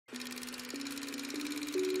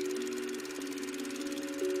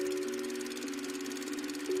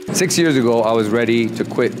6 years ago, I was ready to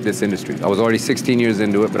quit this industry. I was already 16 years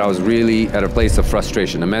into it, but I was really at a place of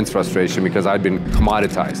frustration, immense frustration, because I'd been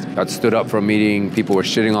commoditized. I stood up for a meeting, people were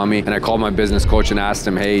shitting on me, and I called my business coach and asked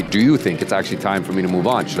him, hey, do you think it's actually time for me to move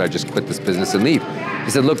on? Should I just quit this business and leave?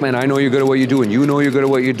 He said, look, man, I know you're good at what you do, and you know you're good at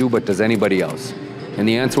what you do, but does anybody else? And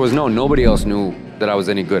the answer was no, nobody else knew that I was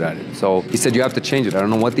any good at it. So he said, you have to change it. I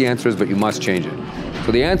don't know what the answer is, but you must change it.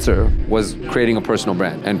 So the answer was creating a personal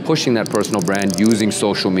brand and pushing that personal brand using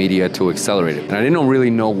social media to accelerate it. And I didn't really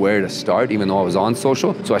know where to start, even though I was on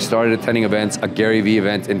social. So I started attending events, a Gary Vee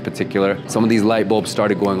event in particular. Some of these light bulbs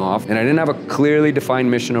started going off, and I didn't have a clearly defined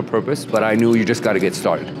mission or purpose, but I knew you just got to get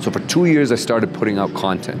started. So for 2 years, I started putting out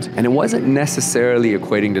content, and it wasn't necessarily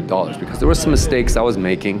equating to dollars, because there were some mistakes I was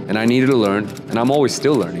making and I needed to learn, and I'm always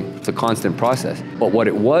still learning. It's a constant process. But what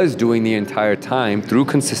it was doing the entire time through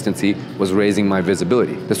consistency was raising my visibility.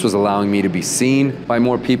 This was allowing me to be seen by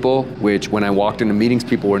more people, which when I walked into meetings,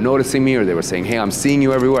 people were noticing me, or they were saying, hey, I'm seeing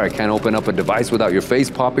you everywhere. I can't open up a device without your face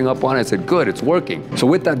popping up on it. I said, good, it's working. So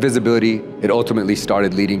with that visibility, it ultimately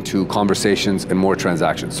started leading to conversations and more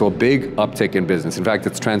transactions. So a big uptick in business. In fact,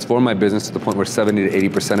 it's transformed my business to the point where 70 to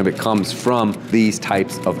 80% of it comes from these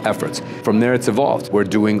types of efforts. From there, it's evolved. We're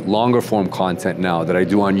doing longer form content now that I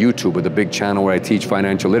do on YouTube with a big channel where I teach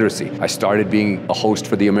financial literacy. I started being a host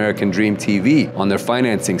for the American Dream TV on their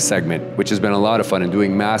financing segment, which has been a lot of fun, and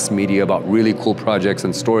doing mass media about really cool projects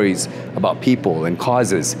and stories about people and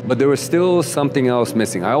causes. But there was still something else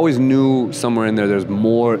missing. I always knew somewhere in there's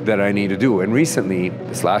more that I need to do. And recently,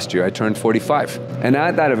 this last year, I turned 45. And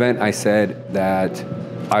at that event, I said that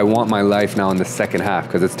I want my life now in the second half,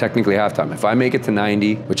 because it's technically halftime. If I make it to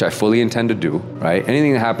 90, which I fully intend to do, right?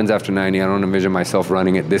 Anything that happens after 90, I don't envision myself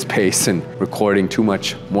running at this pace and recording too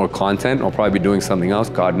much more content. I'll probably be doing something else,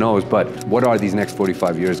 God knows. But what are these next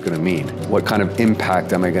 45 years gonna mean? What kind of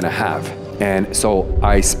impact am I gonna have? And so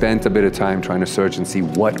I spent a bit of time trying to search and see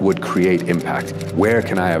what would create impact. Where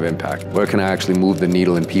can I have impact? Where can I actually move the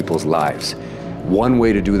needle in people's lives? One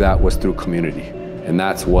way to do that was through community. And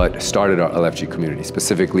that's what started our LFG community,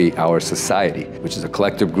 specifically our society, which is a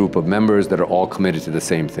collective group of members that are all committed to the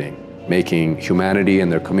same thing, making humanity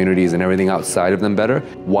and their communities and everything outside of them better,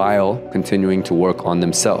 while continuing to work on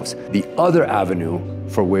themselves. The other avenue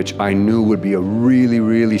for which I knew would be a really,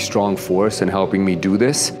 really strong force in helping me do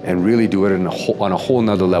this and really do it on a whole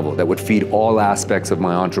nother level that would feed all aspects of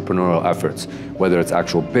my entrepreneurial efforts, whether it's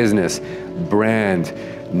actual business, brand,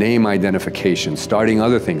 name identification, starting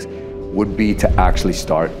other things, would be to actually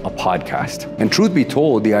start a podcast. And truth be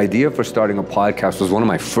told, the idea for starting a podcast was one of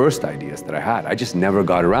my first ideas that I had. I just never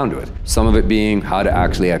got around to it. Some of it being how to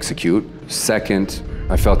actually execute. Second,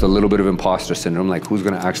 I felt a little bit of imposter syndrome, like who's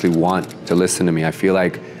gonna actually want to listen to me? I feel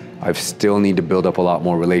like I still need to build up a lot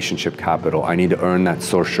more relationship capital. I need to earn that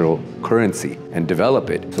social currency and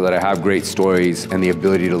develop it so that I have great stories and the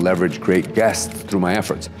ability to leverage great guests through my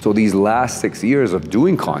efforts. So these last 6 years of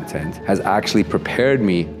doing content has actually prepared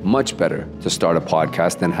me much better to start a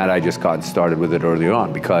podcast than had I just gotten started with it earlier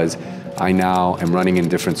on, because I now am running in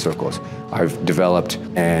different circles. I've developed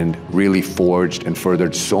and really forged and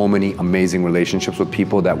furthered so many amazing relationships with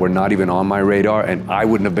people that were not even on my radar, and I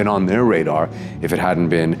wouldn't have been on their radar if it hadn't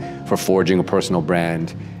been for forging a personal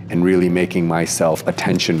brand and really making myself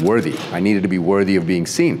attention worthy. I needed to be worthy of being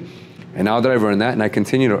seen. And now that I've earned that, and I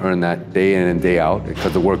continue to earn that day in and day out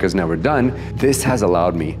because the work is never done, this has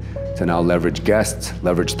allowed me to now leverage guests,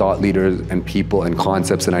 leverage thought leaders and people and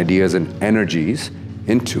concepts and ideas and energies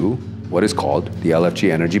into what is called the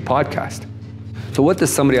LFG Energy Podcast. So what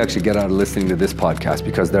does somebody actually get out of listening to this podcast?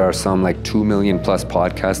 Because there are some like 2 million plus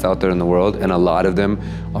podcasts out there in the world, and a lot of them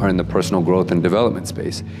are in the personal growth and development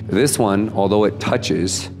space. This one, although it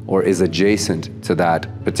touches or is adjacent to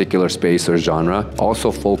that particular space or genre,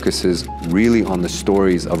 also focuses really on the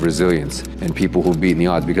stories of resilience and people who've beaten the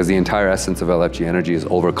odds, because the entire essence of LFG Energy is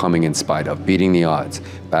overcoming in spite of, beating the odds,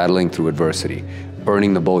 battling through adversity,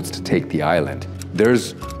 burning the boats to take the island.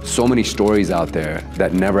 There's so many stories out there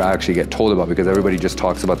that never actually get told about because everybody just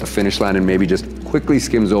talks about the finish line and maybe just quickly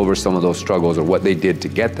skims over some of those struggles or what they did to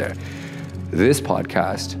get there. This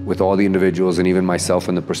podcast, with all the individuals and even myself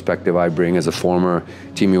and the perspective I bring as a former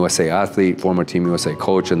Team USA athlete, former Team USA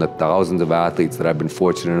coach, and the thousands of athletes that I've been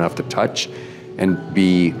fortunate enough to touch and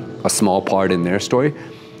be a small part in their story,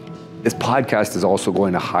 this podcast is also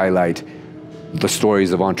going to highlight the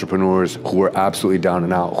stories of entrepreneurs who were absolutely down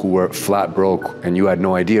and out, who were flat broke, and you had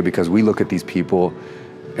no idea, because we look at these people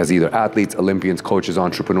as either athletes, Olympians, coaches,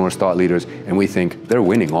 entrepreneurs, thought leaders, and we think they're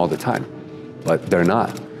winning all the time, but they're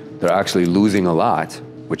not. They're actually losing a lot,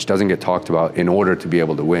 which doesn't get talked about in order to be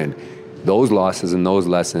able to win. Those losses and those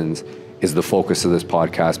lessons is the focus of this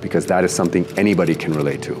podcast, because that is something anybody can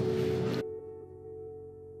relate to.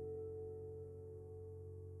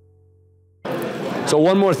 So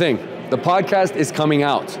one more thing, the podcast is coming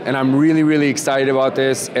out, and I'm really, really excited about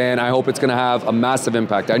this, and I hope it's gonna have a massive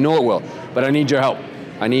impact. I know it will, but I need your help.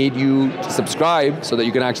 I need you to subscribe so that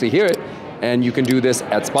you can actually hear it, and you can do this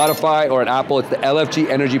at Spotify or at Apple. It's the LFG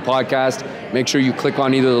Energy Podcast. Make sure you click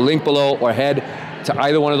on either the link below or head to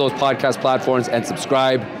either one of those podcast platforms and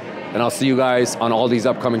subscribe, and I'll see you guys on all these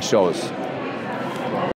upcoming shows.